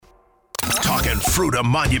Talking Fruita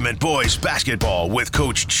Monument Boys basketball with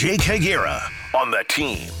Coach Jake Higuera on the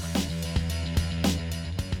team.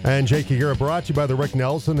 And Jake Higuera brought to you by the Rick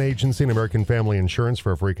Nelson Agency and American Family Insurance.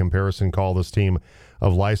 For a free comparison, call this team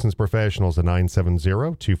of licensed professionals at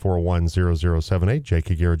 970-241-0078. Jake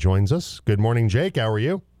Higuera joins us. Good morning, Jake. How are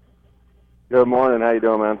you? Good morning. How you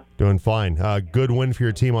doing, man? Doing fine. Good win for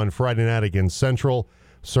your team on Friday night against Central.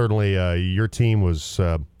 Certainly your team was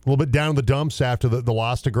a little bit down in the dumps after the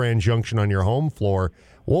loss to Grand Junction on your home floor.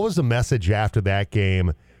 What was the message after that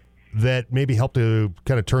game that maybe helped to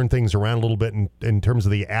kind of turn things around a little bit in terms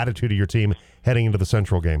of the attitude of your team heading into the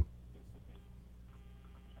Central game?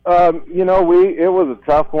 It was a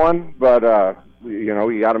tough one, but,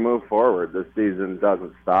 we got to move forward. This season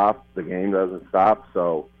doesn't stop. The game doesn't stop.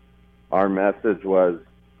 So our message was,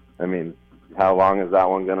 how long is that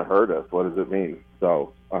one going to hurt us? What does it mean?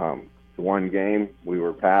 So it's one game. We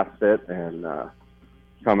were past it and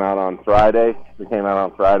come out on Friday. We came out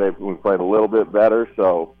on Friday. We played a little bit better,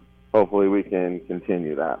 so hopefully we can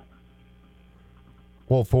continue that.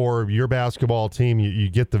 Well, for your basketball team, you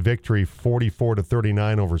get the victory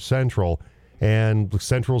 44-39 over Central, and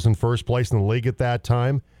Central's in first place in the league at that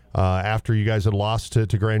time. After you guys had lost to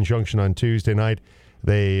Grand Junction on Tuesday night,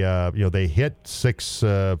 they hit six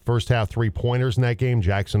first half 3-pointers in that game.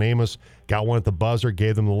 Jackson Amos got one at the buzzer,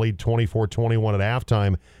 gave them the lead 24-21 at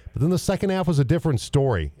halftime. But then the second half was a different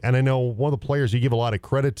story. And I know one of the players you give a lot of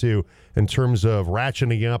credit to in terms of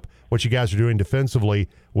ratcheting up what you guys are doing defensively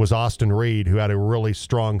was Austin Reed, who had a really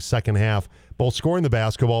strong second half, both scoring the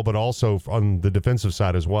basketball but also on the defensive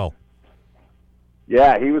side as well.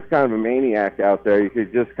 Yeah, he was kind of a maniac out there. You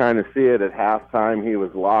could just kind of see it at halftime. He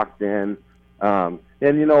was locked in.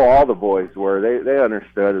 And, all the boys were. They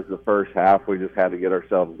understood as the first half. We just had to get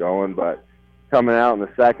ourselves going. But coming out in the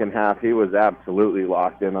second half, he was absolutely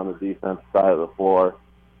locked in on the defensive side of the floor.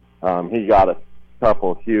 He got a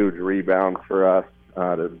couple huge rebounds for us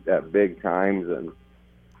at big times,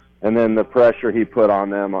 and then the pressure he put on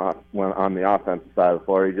them on the offensive side of the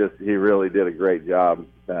floor, he really did a great job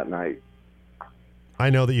that night. I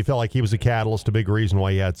know that you felt like he was a catalyst, a big reason why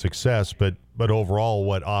you had success, but overall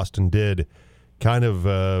what Austin did kind of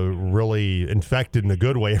really infected in a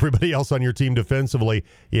good way everybody else on your team defensively.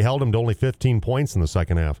 You held him to only 15 points in the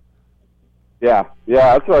second half. Yeah,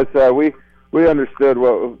 that's what I said. We understood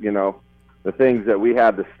what the things that we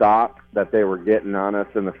had to stop that they were getting on us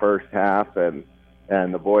in the first half, and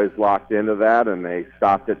the boys locked into that, and they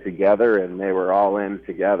stopped it together, and they were all in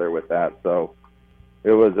together with that. So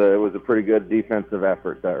it was a pretty good defensive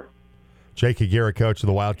effort there. Jake Higuera, coach of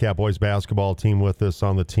the Wildcat boys basketball team, with us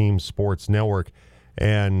on the Team Sports Network.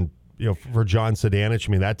 And, for John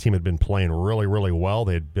Sedanich, that team had been playing really, really well.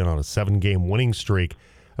 They had been on a 7-game winning streak.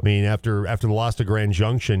 After the loss to Grand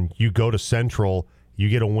Junction, you go to Central, you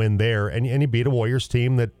get a win there, and you beat a Warriors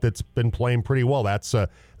team that's been playing pretty well. That's an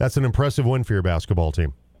impressive win for your basketball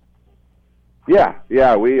team.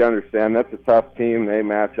 Yeah, we understand. That's a tough team. They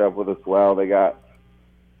match up with us well. They got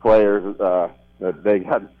players they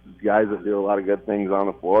got guys that do a lot of good things on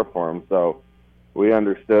the floor for them. So we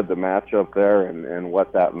understood the matchup there and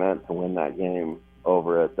what that meant to win that game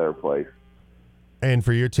over at their place. And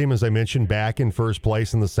for your team, as I mentioned, back in first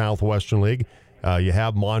place in the Southwestern League, you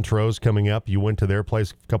have Montrose coming up. You went to their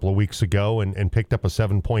place a couple of weeks ago and picked up a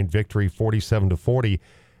 7-point victory, 47-40,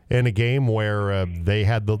 in a game where they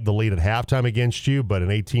had the lead at halftime against you, but an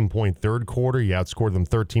 18-point third quarter. You outscored them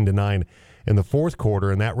 13-9 in the fourth quarter,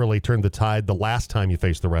 and that really turned the tide the last time you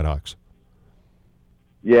faced the Redhawks.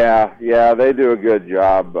 Yeah, they do a good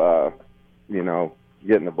job,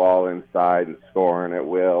 getting the ball inside and scoring at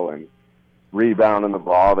will and rebounding the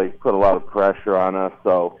ball. They put a lot of pressure on us,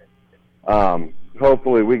 so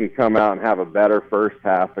hopefully we can come out and have a better first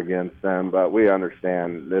half against them, but we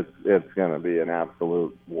understand it's going to be an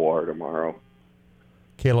absolute war tomorrow.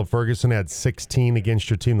 Caleb Ferguson had 16 against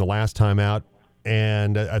your team the last time out.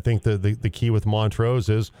 And I think the key with Montrose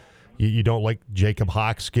is you don't let Jacob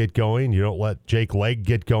Hawks get going. You don't let Jake Legg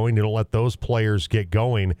get going. You don't let those players get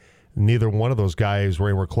going. Neither one of those guys were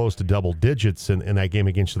anywhere close to double digits in that game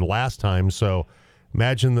against you the last time. So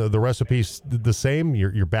imagine the recipe's the same.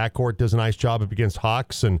 Your backcourt does a nice job up against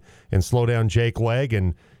Hawks and slow down Jake Legg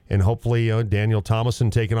and hopefully Daniel Thomason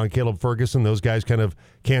taking on Caleb Ferguson. Those guys kind of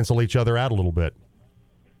cancel each other out a little bit.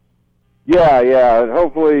 Yeah.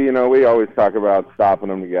 Hopefully, we always talk about stopping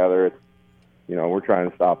them together. It's, we're trying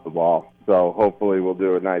to stop the ball. So hopefully we'll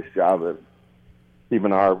do a nice job of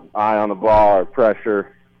keeping our eye on the ball, our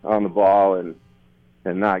pressure on the ball, and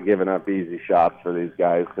not giving up easy shots for these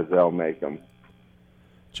guys because they'll make them.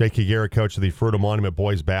 Jake Higuera, coach of the Fruita Monument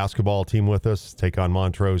boys basketball team, with us. Take on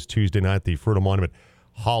Montrose Tuesday night, the Fruita Monument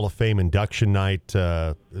Hall of Fame induction night.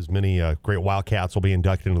 As many great Wildcats will be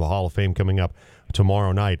inducted into the Hall of Fame coming up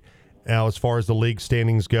tomorrow night. Now, as far as the league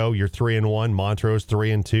standings go, you're 3-1. Montrose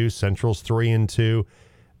 3-2. Central's 3-2.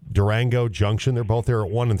 Durango, Junction, they're both there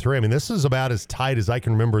at 1-3. I mean, this is about as tight as I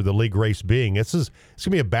can remember the league race being. It's going to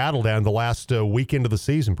be a battle down the last weekend of the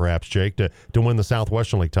season, perhaps, Jake, to win the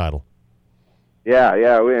Southwestern League title.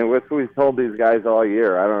 Yeah. We've told these guys all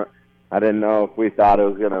year. I didn't know if we thought it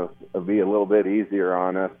was going to be a little bit easier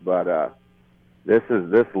on us, but this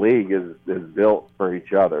league is built for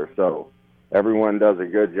each other. So everyone does a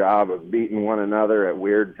good job of beating one another at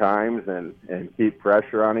weird times and keep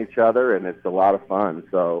pressure on each other, and it's a lot of fun.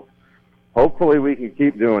 So hopefully we can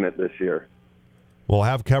keep doing it this year. We'll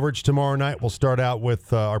have coverage tomorrow night. We'll start out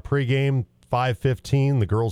with our pregame, 5:15. The girls